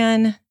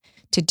plan,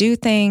 to do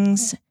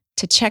things,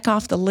 to check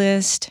off the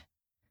list,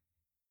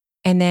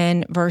 and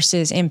then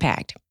versus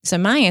impact. So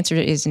my answer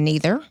is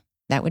neither.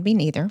 That would be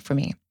neither for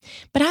me.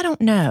 But I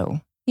don't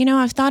know.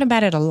 I've thought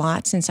about it a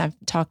lot since I've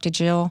talked to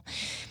Jill,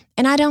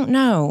 and I don't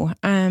know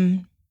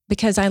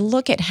because I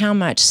look at how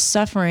much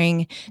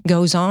suffering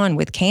goes on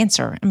with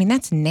cancer. I mean,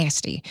 that's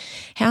nasty.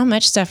 How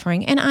much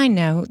suffering. And I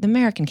know the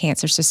American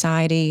Cancer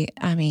Society,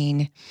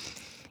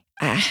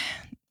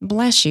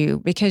 bless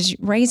you, because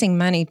raising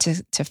money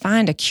to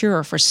find a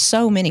cure for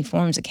so many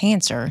forms of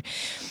cancer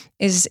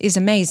is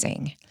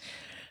amazing.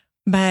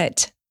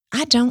 But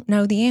I don't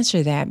know the answer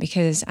to that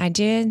because I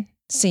did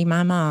see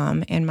my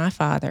mom and my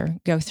father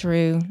go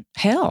through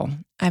hell.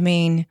 I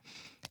mean,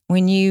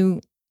 when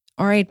you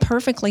are a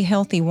perfectly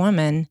healthy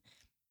woman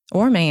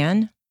or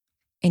man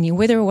and you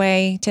wither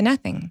away to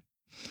nothing.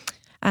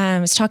 I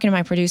was talking to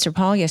my producer,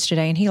 Paul,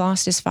 yesterday, and he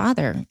lost his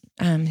father,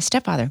 his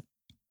stepfather,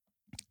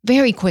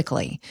 very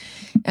quickly.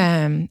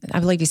 I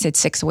believe he said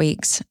 6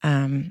 weeks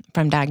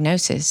from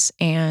diagnosis,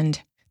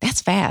 and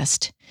that's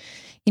fast.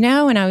 And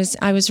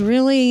I was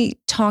really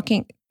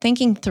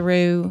thinking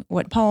through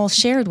what Paul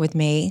shared with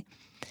me,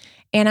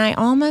 and I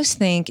almost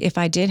think if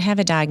I did have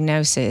a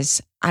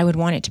diagnosis, I would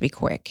want it to be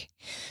quick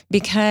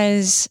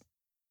because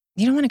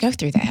you don't want to go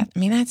through that.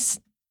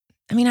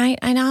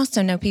 I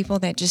also know people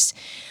that just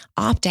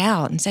opt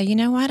out and say, you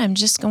know what, I'm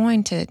just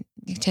going to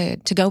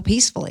go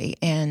peacefully,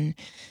 and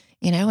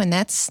and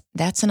that's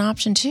an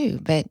option too.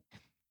 But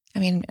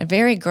a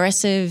very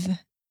aggressive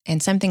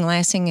and something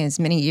lasting as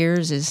many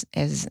years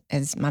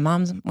as my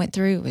mom went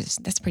through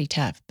that's pretty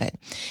tough. But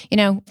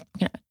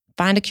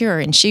find a cure,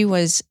 and she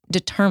was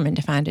determined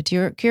to find a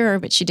cure,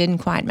 but she didn't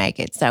quite make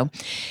it. So,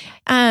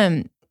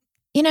 I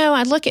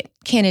look at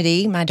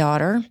Kennedy, my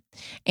daughter,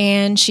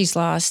 and she's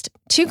lost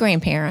 2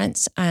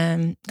 grandparents,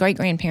 great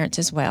grandparents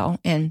as well,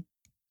 and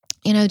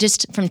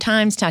just from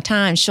time to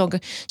time, she'll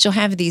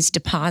have these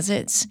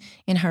deposits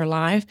in her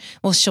life.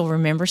 Well, she'll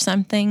remember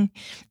something,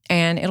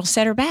 and it'll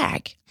set her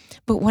back.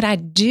 But what I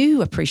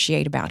do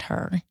appreciate about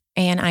her,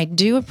 and I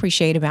do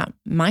appreciate about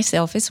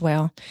myself as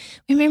well,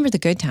 remember the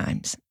good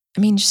times.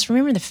 Just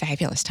remember the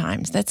fabulous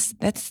times.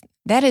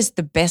 That is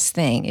the best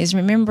thing, is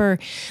remember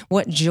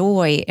what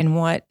joy and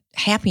what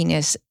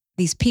happiness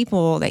these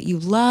people that you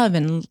love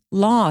and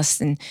lost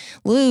and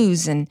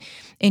lose and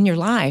in your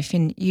life,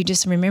 and you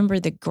just remember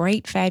the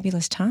great,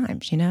 fabulous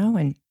times,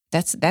 and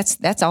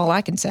that's all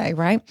I can say,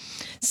 right?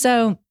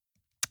 So,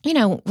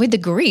 with the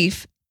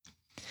grief,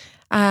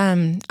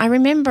 I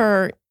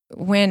remember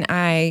when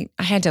I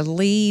had to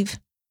leave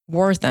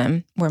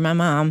Wortham, where my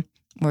mom,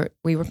 where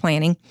we were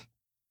planning,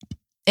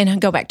 and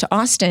I'd go back to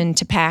Austin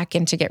to pack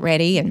and to get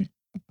ready, and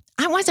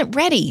I wasn't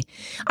ready.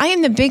 I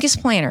am the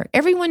biggest planner.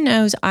 Everyone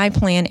knows I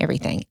plan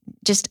everything.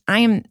 I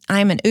am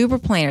an uber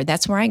planner.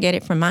 That's where I get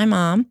it from my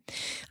mom.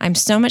 I'm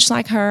so much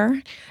like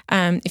her.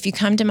 If you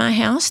come to my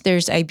house,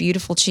 there's a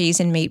beautiful cheese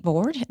and meat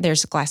board.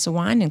 There's a glass of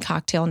wine and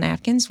cocktail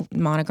napkins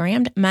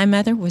monogrammed. My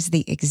mother was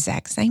the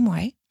exact same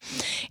way,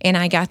 and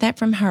I got that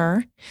from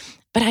her.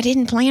 But I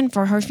didn't plan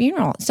for her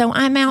funeral, so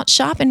I'm out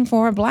shopping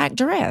for a black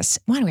dress.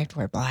 Why do we have to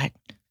wear black?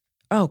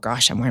 Oh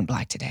gosh, I'm wearing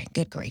black today.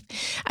 Good grief.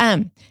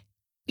 And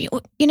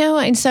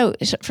so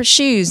for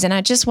shoes, and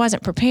I just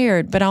wasn't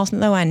prepared, but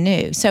although I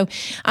knew. So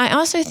I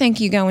also think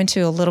you go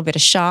into a little bit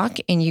of shock,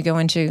 and you go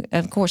into,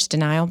 of course,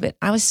 denial, but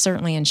I was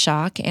certainly in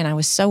shock, and I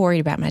was so worried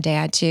about my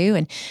dad too.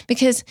 And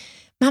because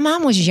my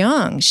mom was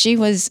young, she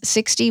was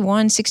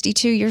 61,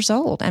 62 years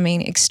old.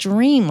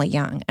 Extremely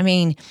young.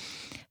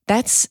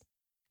 That's,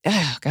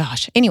 oh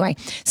gosh. Anyway,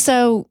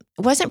 so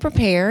wasn't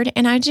prepared.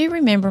 And I do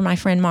remember my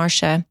friend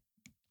Marcia.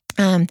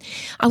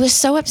 I was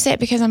so upset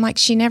because I'm like,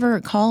 she never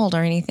called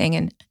or anything.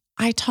 And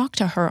I talked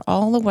to her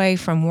all the way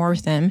from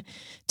Wortham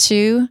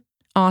to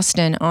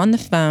Austin on the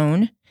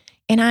phone.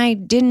 And I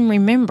didn't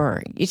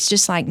remember. It's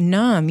just like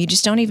numb. You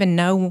just don't even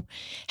know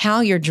how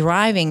you're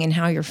driving and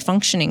how you're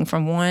functioning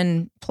from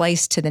one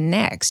place to the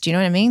next. You know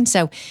what I mean?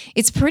 So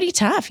it's pretty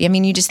tough. I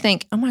mean, you just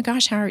think, oh my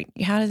gosh, how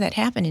does that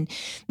happen? And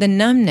the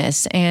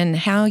numbness and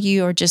how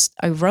you are just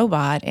a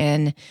robot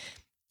and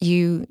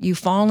you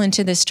fall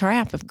into this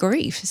trap of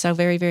grief so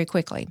very, very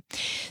quickly.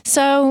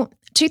 So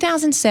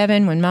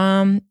 2007, when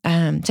Mom,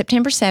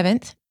 September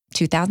 7th,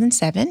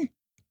 2007.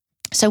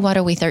 So what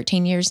are we,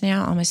 13 years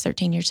now? Almost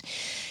 13 years.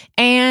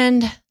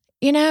 And,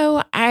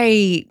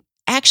 I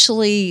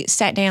actually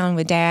sat down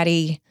with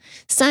Daddy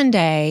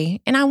Sunday,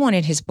 and I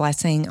wanted his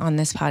blessing on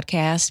this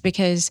podcast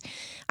because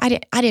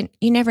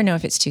you never know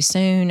if it's too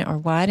soon or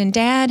what. And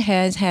Dad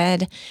has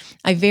had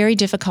a very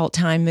difficult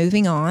time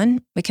moving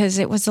on because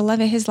it was the love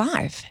of his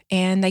life.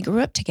 And they grew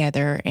up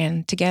together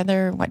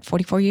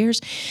 44 years.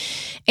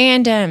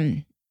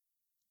 And,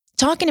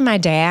 talking to my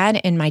dad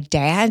and my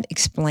dad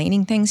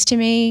explaining things to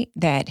me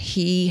that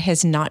he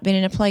has not been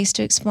in a place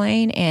to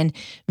explain, and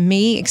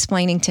me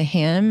explaining to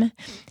him,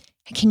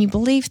 can you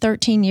believe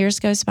 13 years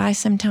goes by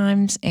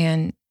sometimes?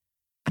 And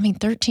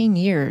 13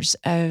 years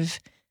of,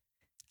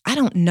 I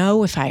don't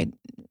know if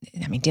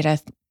did I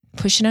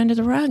push it under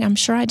the rug? I'm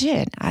sure I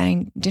did.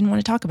 I didn't want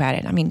to talk about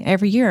it.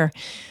 Every year,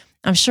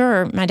 I'm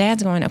sure my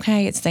dad's going,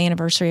 okay, it's the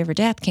anniversary of her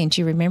death. Can't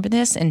you remember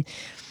this? And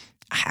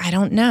I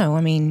don't know.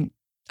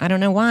 I don't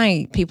know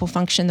why people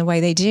function the way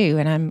they do,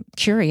 and I'm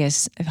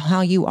curious of how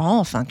you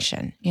all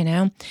function,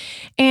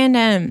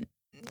 And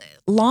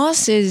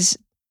loss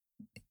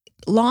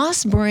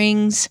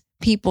brings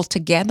people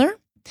together,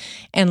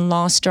 and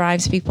loss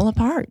drives people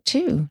apart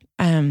too.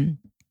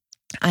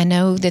 I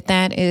know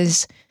that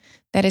is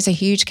a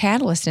huge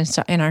catalyst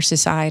in our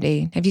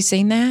society. Have you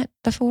seen that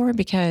before?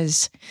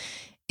 Because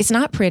it's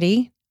not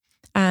pretty.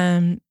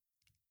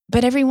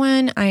 But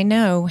everyone I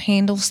know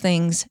handles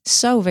things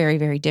so very,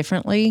 very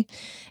differently.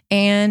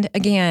 And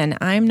again,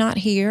 I'm not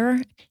here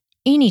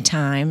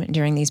anytime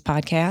during these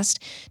podcasts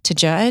to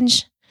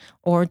judge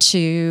or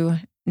to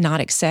not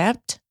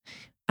accept,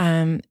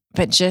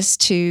 but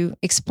just to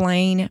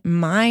explain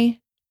my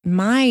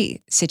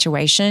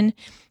situation,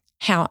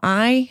 how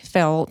I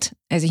felt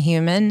as a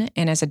human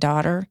and as a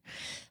daughter,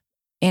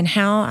 and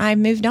how I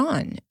moved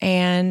on.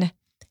 And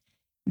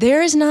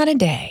there is not a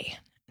day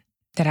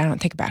that I don't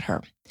think about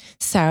her.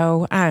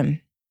 So,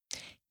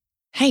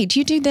 hey, do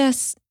you do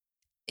this?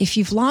 If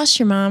you've lost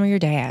your mom or your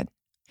dad,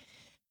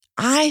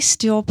 I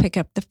still pick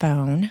up the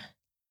phone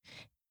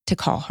to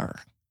call her,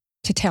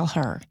 to tell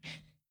her,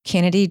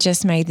 Kennedy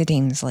just made the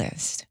dean's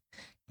list.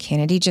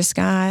 Kennedy just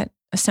got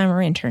a summer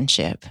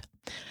internship.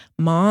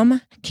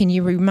 Mom, can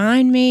you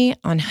remind me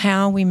on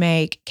how we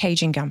make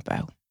Cajun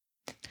gumbo?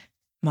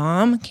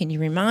 Mom, can you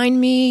remind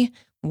me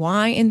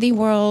why in the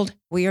world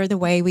we are the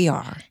way we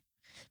are?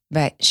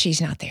 But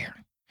she's not there.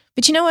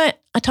 But you know what?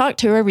 I talk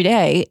to her every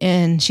day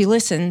and she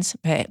listens,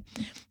 but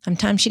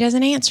sometimes she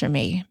doesn't answer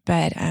me.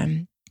 But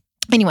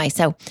anyway,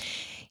 so,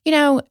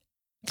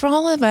 for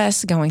all of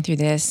us going through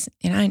this,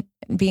 and I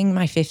being in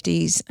my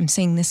 50s, I'm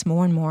seeing this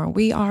more and more.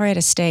 We are at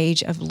a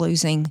stage of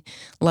losing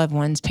loved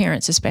ones,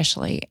 parents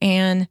especially.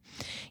 And,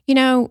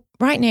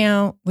 right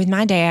now with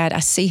my dad,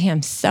 I see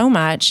him so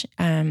much.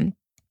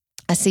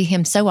 I see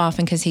him so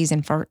often because he's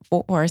in Fort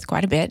Worth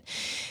quite a bit,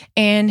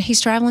 and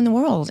he's traveling the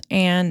world.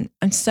 And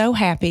I'm so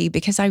happy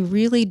because I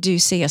really do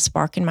see a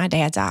spark in my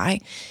dad's eye,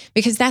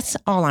 because that's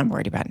all I'm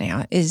worried about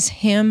now is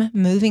him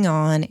moving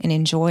on and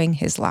enjoying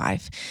his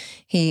life.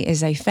 He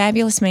is a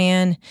fabulous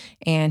man,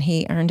 and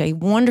he earned a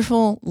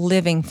wonderful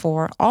living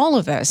for all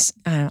of us,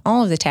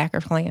 all of the Tacker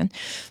clan.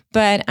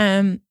 But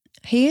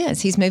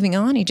he's moving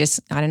on. He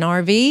just got an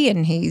RV,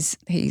 and he's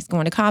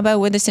going to Cabo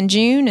with us in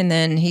June, and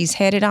then he's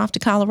headed off to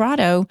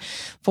Colorado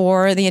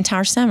for the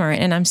entire summer.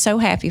 And I'm so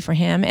happy for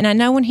him. And I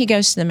know when he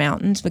goes to the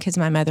mountains, because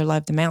my mother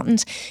loved the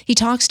mountains, he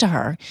talks to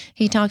her.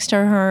 He talks to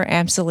her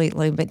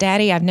absolutely. But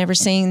Daddy, I've never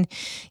seen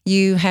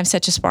you have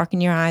such a spark in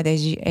your eye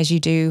as you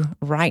do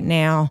right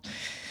now,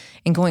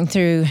 and going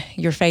through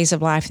your phase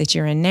of life that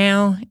you're in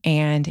now.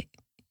 And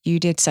you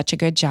did such a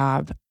good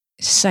job.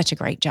 Such a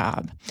great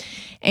job.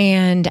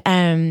 And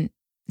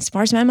as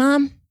far as my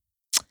mom,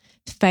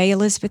 Faye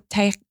Elizabeth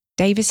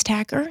Davis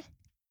Tacker,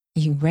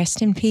 you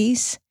rest in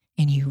peace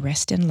and you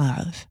rest in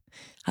love.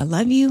 I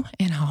love you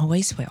and I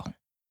always will.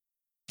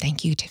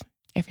 Thank you to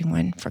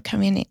everyone for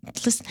coming in.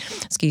 Listen,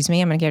 excuse me,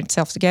 I'm going to get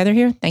myself together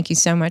here. Thank you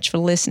so much for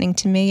listening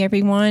to me,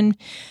 everyone.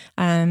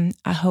 I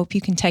hope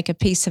you can take a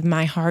piece of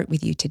my heart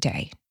with you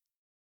today.